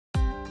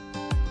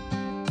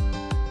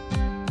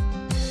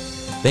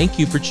Thank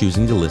you for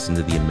choosing to listen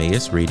to the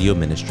Emmaus Radio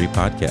Ministry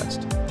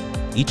podcast.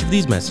 Each of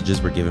these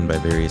messages were given by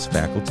various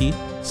faculty,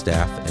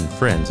 staff, and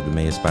friends of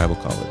Emmaus Bible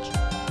College.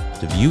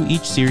 To view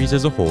each series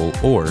as a whole,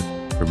 or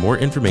for more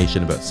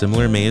information about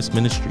similar Emmaus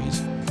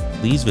ministries,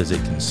 please visit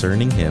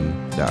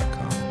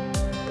concerninghim.com.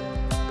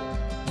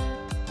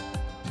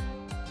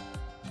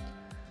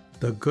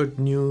 The good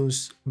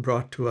news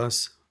brought to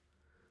us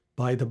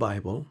by the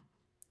Bible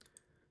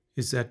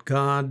is that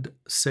God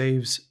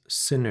saves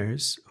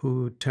sinners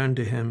who turn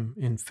to Him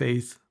in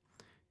faith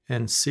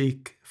and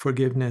seek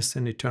forgiveness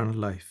and eternal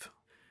life.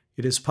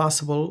 It is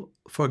possible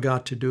for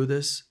God to do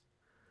this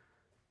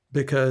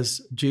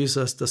because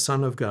Jesus, the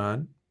Son of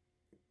God,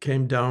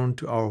 came down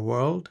to our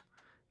world,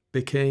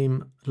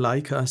 became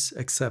like us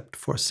except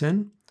for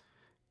sin,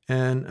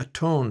 and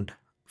atoned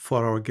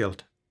for our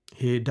guilt.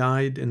 He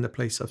died in the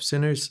place of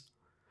sinners.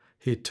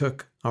 He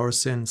took our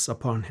sins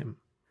upon Him.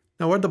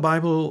 Now, what the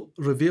Bible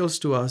reveals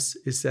to us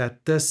is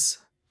that this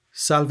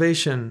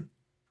salvation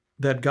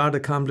that God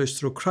accomplished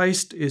through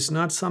Christ is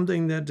not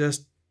something that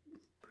just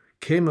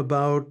came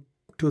about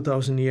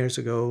 2,000 years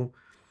ago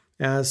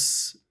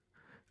as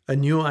a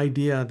new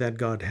idea that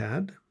God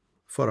had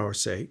for our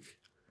sake,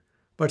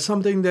 but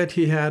something that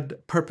He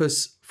had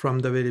purpose from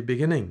the very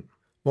beginning.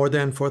 More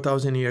than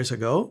 4,000 years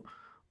ago,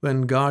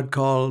 when God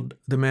called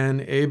the man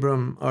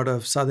Abram out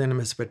of southern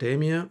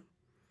Mesopotamia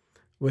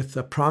with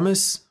a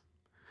promise,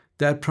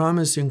 that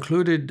promise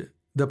included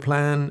the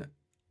plan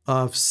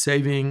of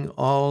saving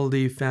all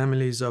the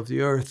families of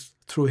the earth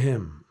through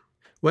him.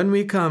 When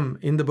we come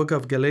in the book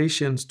of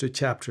Galatians to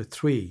chapter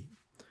 3,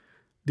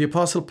 the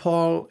Apostle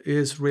Paul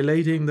is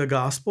relating the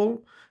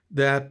gospel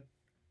that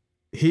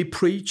he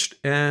preached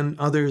and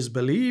others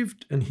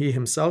believed, and he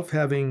himself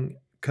having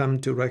come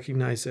to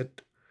recognize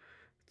it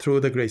through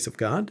the grace of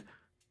God,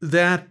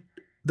 that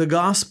the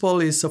gospel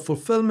is a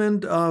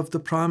fulfillment of the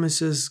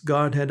promises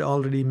God had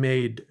already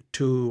made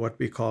to what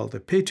we call the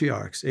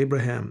patriarchs,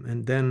 Abraham,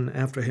 and then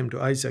after him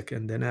to Isaac,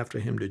 and then after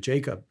him to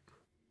Jacob.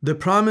 The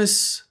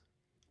promise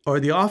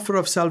or the offer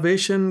of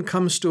salvation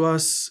comes to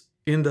us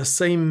in the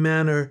same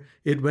manner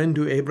it went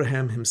to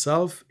Abraham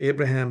himself.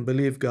 Abraham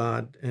believed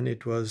God, and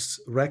it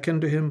was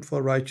reckoned to him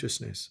for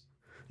righteousness.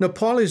 Now,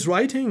 Paul is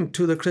writing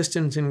to the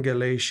Christians in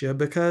Galatia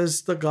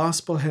because the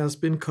gospel has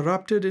been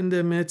corrupted in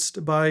their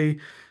midst by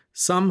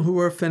some who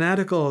were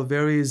fanatical,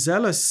 very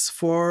zealous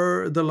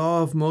for the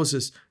law of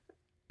Moses,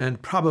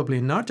 and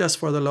probably not just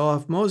for the law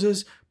of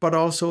Moses, but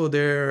also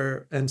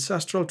their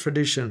ancestral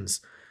traditions,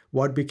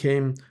 what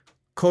became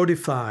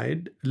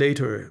codified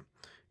later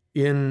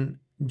in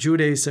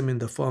Judaism in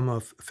the form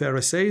of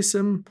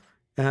Pharisaism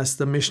as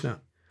the Mishnah.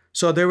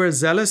 So they were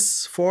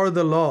zealous for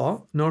the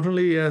law, not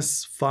only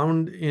as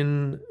found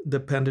in the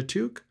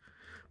Pentateuch,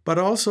 but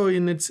also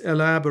in its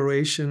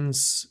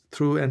elaborations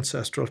through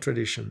ancestral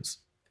traditions.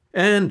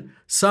 And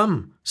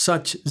some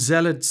such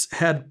zealots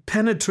had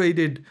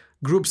penetrated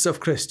groups of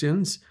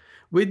Christians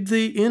with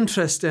the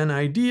interest and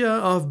idea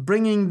of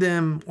bringing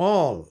them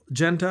all,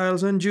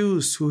 Gentiles and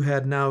Jews who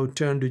had now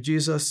turned to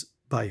Jesus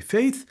by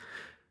faith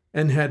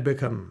and had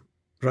become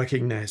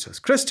recognized as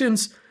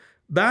Christians,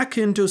 back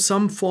into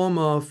some form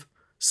of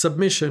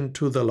submission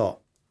to the law,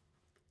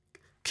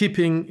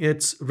 keeping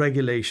its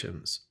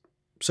regulations,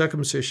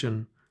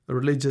 circumcision, a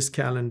religious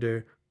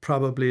calendar,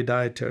 probably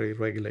dietary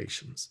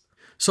regulations.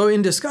 So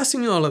in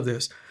discussing all of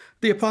this,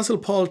 the Apostle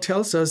Paul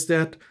tells us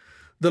that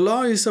the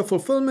law is a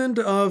fulfillment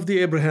of the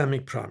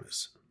Abrahamic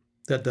promise,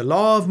 that the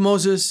law of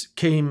Moses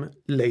came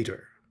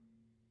later.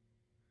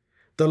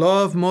 The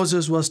law of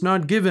Moses was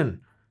not given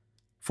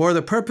for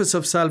the purpose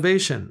of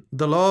salvation.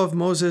 The law of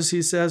Moses,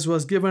 he says,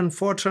 was given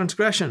for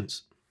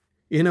transgressions.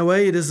 In a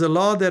way, it is the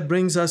law that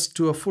brings us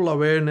to a full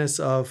awareness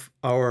of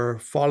our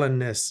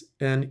fallenness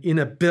and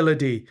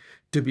inability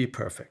to be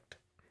perfect.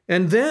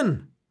 And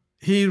then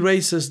he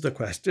raises the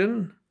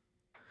question,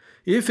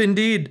 if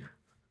indeed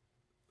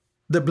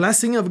the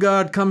blessing of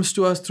God comes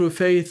to us through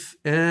faith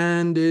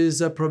and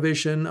is a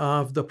provision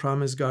of the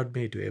promise God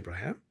made to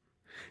Abraham,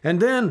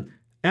 and then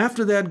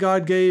after that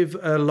God gave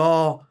a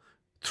law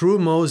through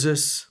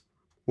Moses,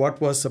 what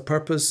was the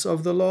purpose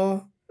of the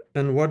law?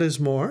 And what is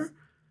more,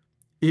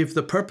 if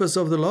the purpose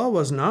of the law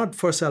was not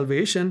for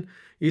salvation,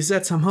 is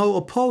that somehow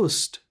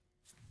opposed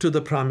to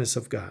the promise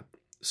of God?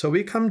 So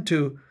we come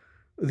to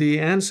the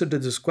answer to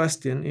this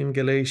question in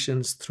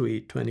Galatians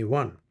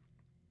 3:21,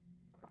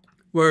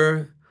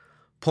 where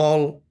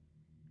Paul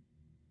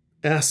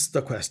asks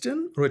the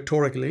question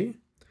rhetorically,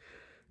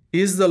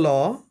 is the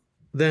law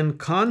then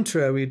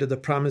contrary to the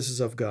promises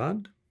of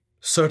God?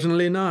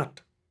 Certainly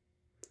not.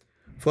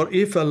 For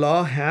if a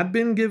law had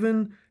been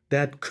given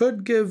that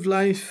could give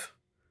life,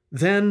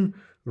 then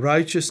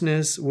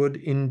righteousness would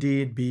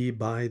indeed be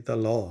by the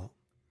law.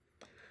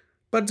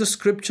 But the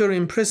Scripture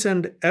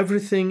imprisoned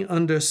everything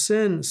under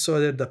sin so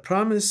that the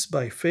promise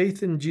by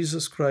faith in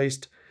Jesus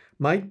Christ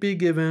might be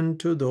given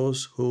to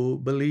those who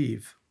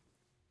believe.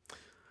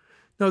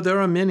 Now, there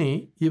are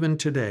many, even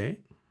today,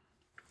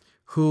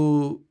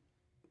 who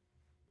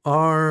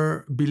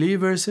are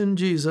believers in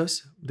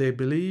Jesus. They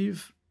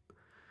believe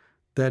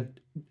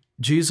that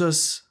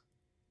Jesus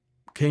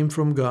came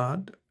from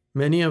God.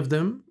 Many of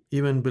them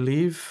even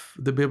believe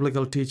the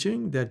biblical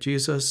teaching that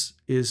Jesus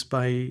is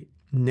by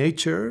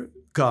nature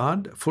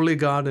God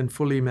and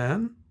fully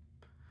man,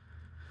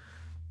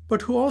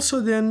 but who also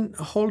then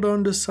hold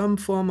on to some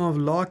form of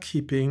law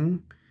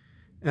keeping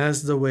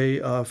as the way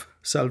of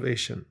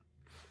salvation.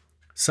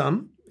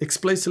 Some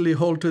explicitly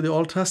hold to the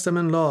Old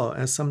Testament law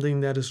as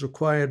something that is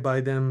required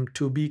by them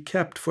to be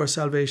kept for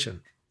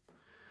salvation.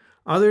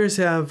 Others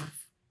have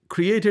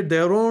created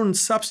their own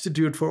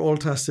substitute for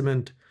Old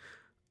Testament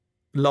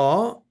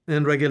law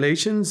and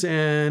regulations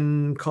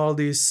and call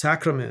these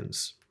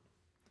sacraments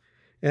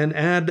and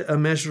add a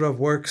measure of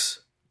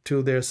works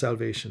to their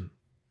salvation.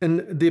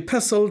 And the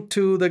epistle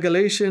to the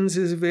Galatians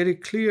is very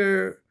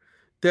clear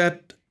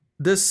that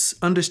this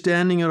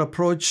understanding or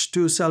approach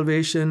to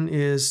salvation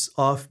is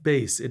off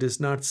base. It is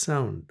not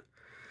sound.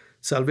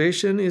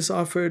 Salvation is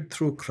offered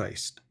through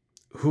Christ,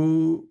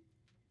 who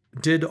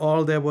did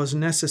all that was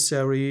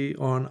necessary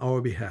on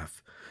our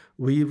behalf.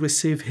 We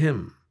receive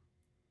him,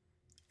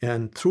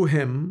 and through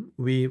him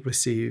we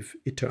receive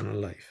eternal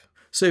life.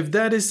 So if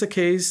that is the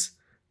case,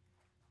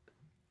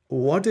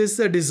 what is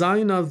the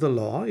design of the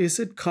law? Is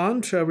it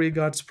contrary to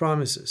God's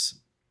promises?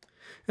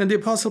 And the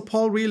Apostle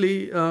Paul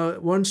really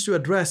wants to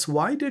address,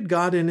 why did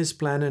God in his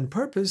plan and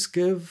purpose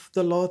give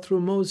the law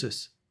through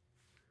Moses?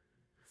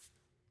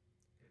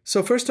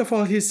 So first of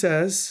all, he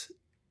says,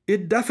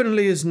 it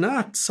definitely is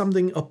not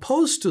something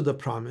opposed to the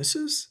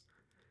promises.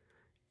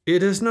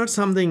 It is not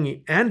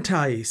something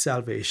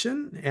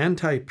anti-salvation,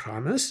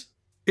 anti-promise.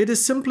 It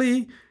is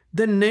simply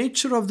the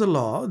nature of the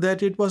law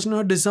that it was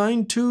not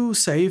designed to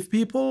save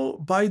people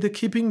by the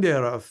keeping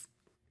thereof.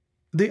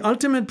 The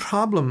ultimate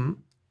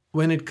problem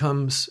when it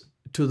comes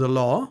to the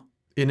law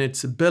in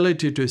its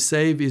ability to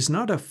save is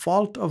not a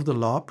fault of the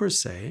law per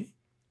se,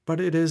 but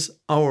it is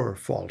our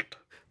fault.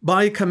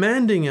 By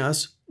commanding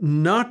us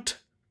not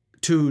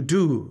to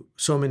do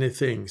so many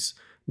things,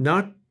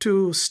 not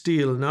to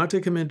steal, not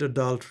to commit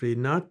adultery,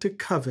 not to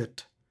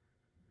covet,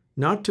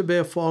 not to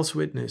bear false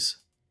witness,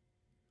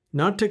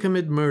 not to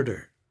commit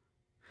murder,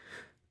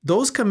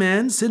 those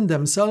commands in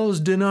themselves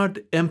do not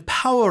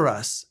empower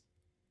us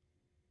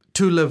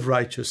to live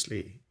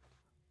righteously.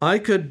 I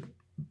could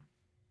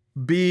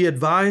be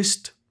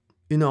advised,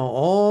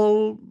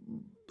 all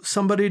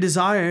somebody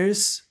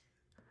desires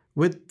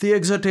with the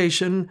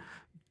exhortation,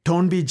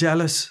 don't be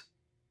jealous.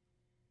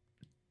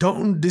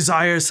 Don't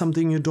desire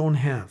something you don't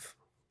have.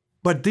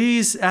 But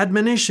these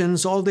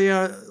admonitions,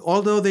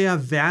 although they are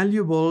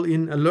valuable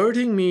in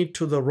alerting me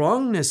to the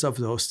wrongness of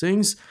those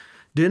things,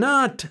 do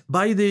not,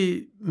 by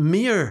the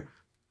mere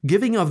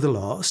giving of the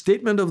law,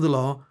 statement of the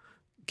law,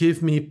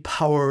 give me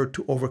power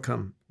to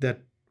overcome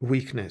that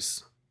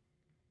weakness.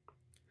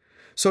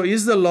 So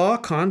is the law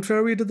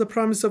contrary to the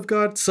promise of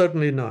God?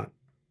 Certainly not.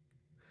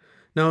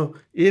 Now,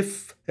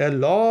 if a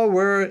law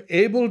were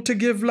able to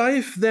give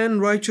life, then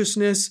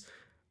righteousness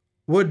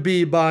would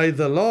be by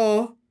the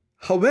law.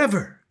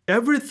 However,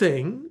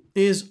 everything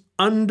is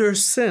under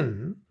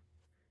sin,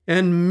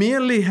 and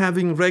merely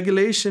having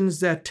regulations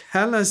that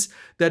tell us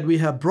that we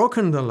have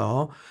broken the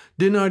law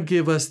do not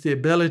give us the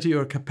ability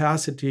or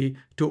capacity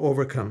to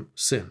overcome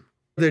sin.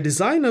 The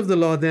design of the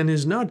law then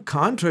is not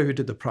contrary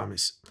to the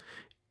promise.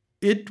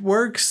 It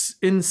works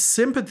in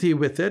sympathy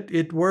with it.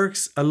 It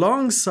works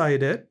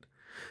alongside it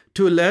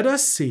to let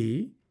us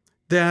see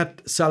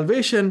that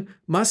salvation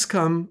must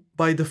come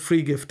by the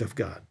free gift of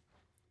God.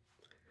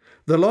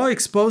 The law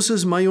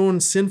exposes my own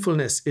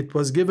sinfulness. It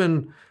was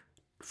given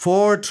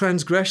for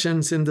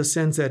transgressions in the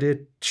sense that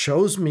it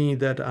shows me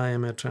that I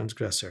am a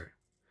transgressor.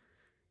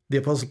 The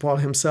Apostle Paul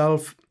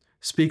himself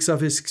speaks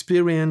of his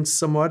experience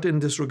somewhat in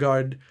this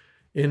regard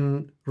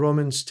in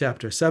Romans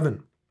chapter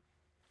 7.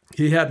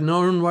 He had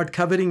known what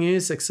coveting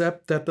is,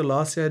 except that the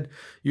law said,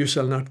 you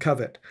shall not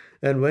covet.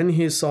 And when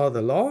he saw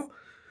the law,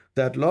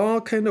 that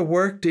law kind of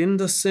worked in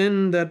the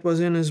sin that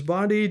was in his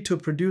body to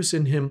produce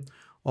in him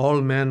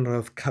all manner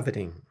of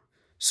coveting.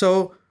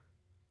 So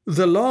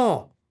the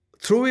law,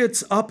 through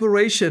its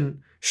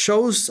operation,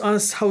 shows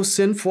us how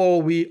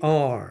sinful we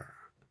are.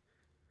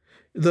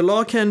 The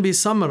law can be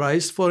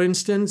summarized, for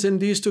instance, in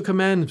these two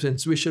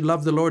commandments. We should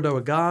love the Lord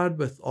our God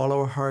with all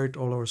our heart,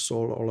 all our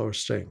soul, all our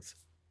strength.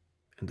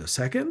 And the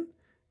second,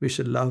 we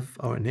should love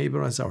our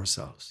neighbor as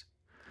ourselves.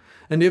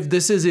 And if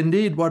this is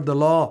indeed what the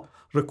law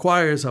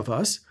requires of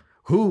us,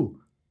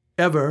 who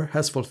ever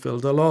has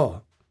fulfilled the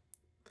law?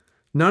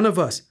 None of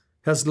us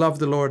has loved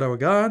the Lord our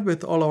God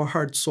with all our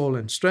heart, soul,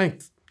 and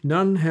strength.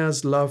 None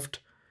has loved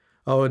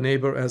our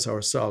neighbor as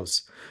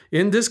ourselves.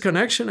 In this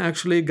connection,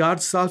 actually,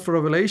 God's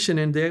self-revelation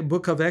in the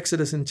book of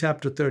Exodus in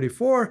chapter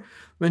 34,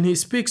 when he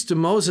speaks to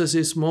Moses,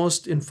 is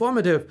most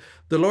informative.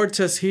 The Lord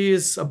says he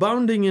is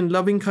abounding in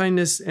loving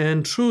kindness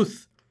and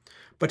truth,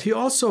 but he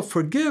also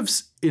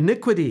forgives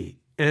iniquity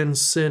and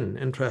sin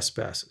and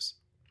trespasses.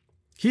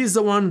 He is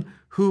the one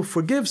who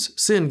forgives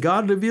sin.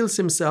 God reveals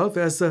himself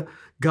as the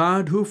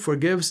God who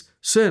forgives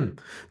sin.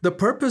 The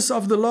purpose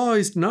of the law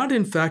is not,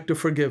 in fact, to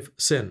forgive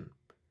sin.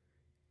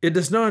 It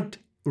does not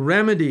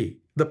remedy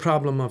the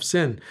problem of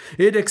sin.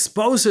 It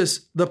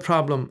exposes the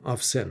problem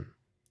of sin.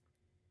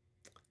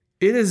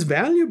 It is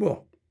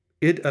valuable.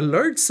 It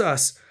alerts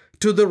us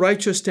to the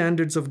righteous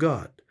standards of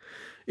God.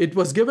 It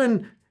was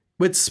given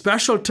with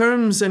special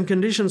terms and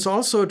conditions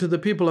also to the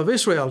people of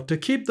Israel to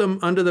keep them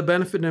under the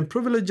benefit and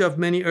privilege of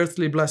many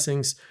earthly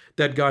blessings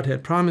that God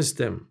had promised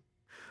them.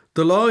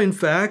 The law, in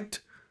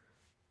fact,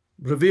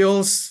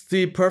 reveals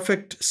the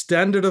perfect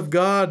standard of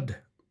God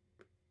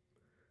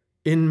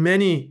in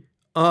many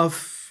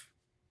of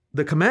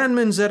the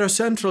commandments that are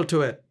central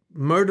to it.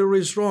 Murder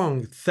is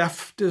wrong.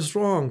 Theft is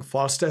wrong.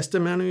 False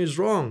testimony is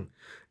wrong.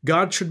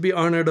 God should be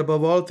honored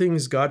above all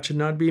things. God should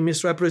not be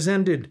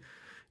misrepresented.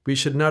 We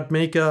should not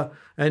make an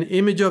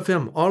image of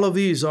him. All of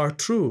these are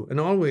true and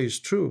always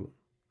true.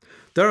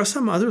 There are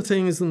some other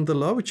things in the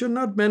law which are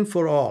not meant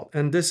for all.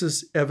 And this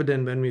is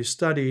evident when we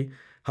study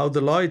how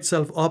the law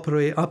itself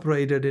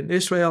operated in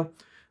Israel.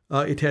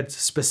 It had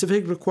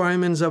specific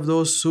requirements of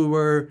those who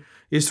were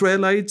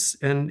Israelites,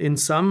 and in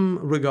some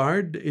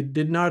regard, it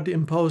did not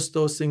impose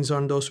those things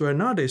on those who are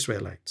not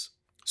Israelites.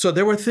 So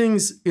there were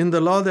things in the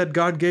law that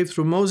God gave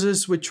through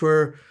Moses which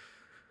were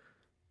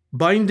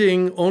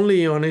binding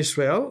only on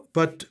Israel,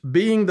 but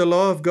being the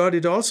law of God,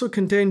 it also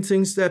contained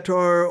things that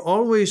are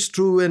always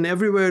true and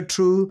everywhere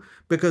true,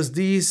 because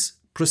these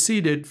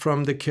proceeded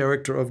from the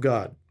character of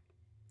God.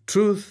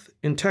 Truth,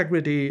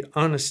 integrity,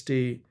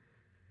 honesty,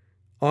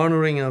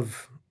 honoring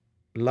of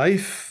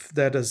life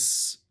that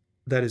is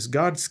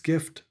God's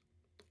gift,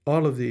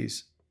 all of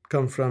these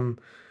come from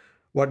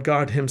what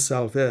God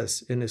himself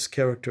is in his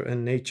character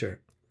and nature.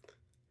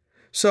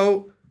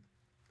 So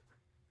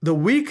the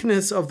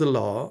weakness of the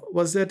law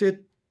was that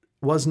it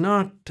was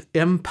not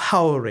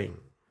empowering.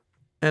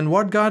 And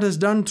what God has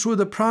done through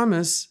the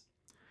promise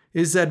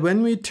is that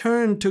when we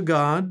turn to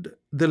God,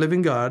 the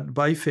living God,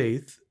 by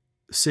faith,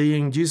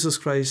 seeing Jesus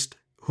Christ,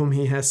 whom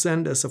he has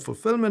sent as a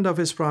fulfillment of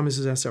his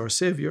promises as our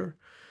Savior,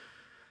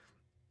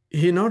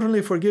 he not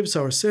only forgives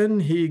our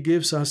sin, he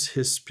gives us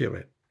his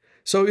Spirit.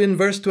 So in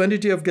verse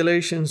 22 of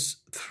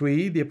Galatians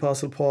 3, the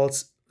Apostle Paul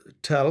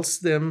tells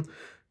them,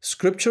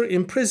 Scripture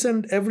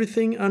imprisoned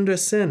everything under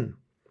sin,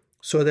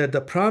 so that the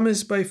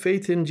promise by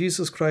faith in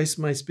Jesus Christ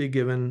might be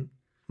given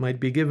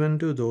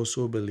to those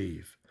who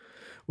believe.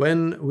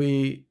 When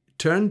we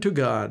turn to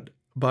God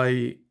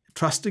by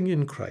trusting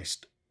in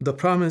Christ, the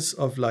promise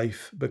of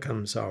life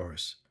becomes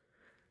ours.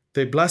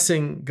 The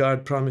blessing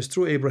God promised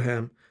through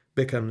Abraham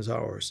becomes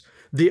ours.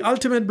 The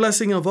ultimate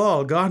blessing of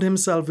all, God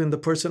himself in the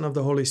person of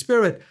the Holy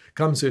Spirit,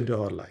 comes into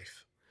our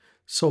life.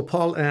 So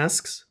Paul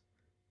asks,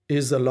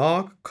 is the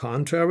law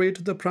contrary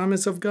to the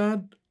promise of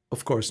God?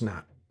 Of course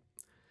not.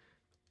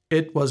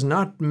 It was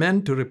not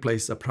meant to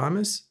replace the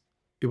promise.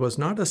 It was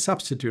not a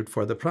substitute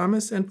for the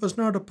promise and was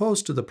not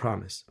opposed to the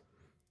promise.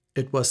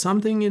 It was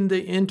something in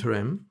the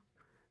interim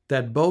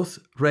that both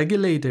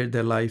regulated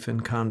their life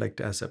and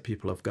conduct as a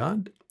people of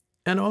God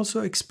and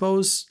also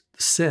exposed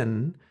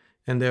sin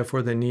and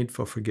therefore the need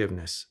for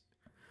forgiveness.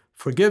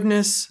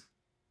 Forgiveness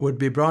would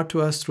be brought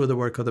to us through the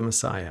work of the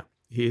Messiah.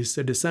 He is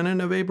the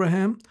descendant of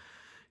Abraham.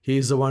 He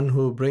is the one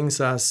who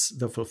brings us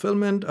the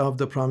fulfillment of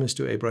the promise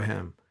to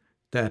Abraham,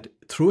 that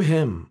through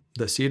him,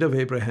 the seed of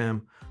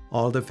Abraham,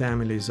 all the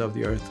families of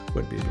the earth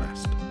would be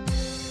blessed.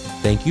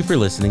 Thank you for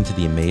listening to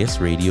the Emmaus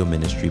Radio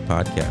Ministry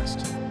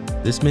podcast.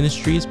 This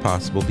ministry is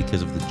possible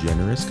because of the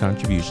generous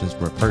contributions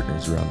from our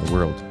partners around the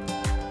world.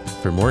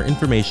 For more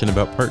information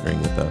about partnering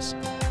with us,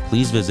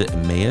 please visit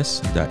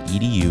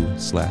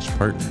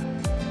emmaus.edu/partner.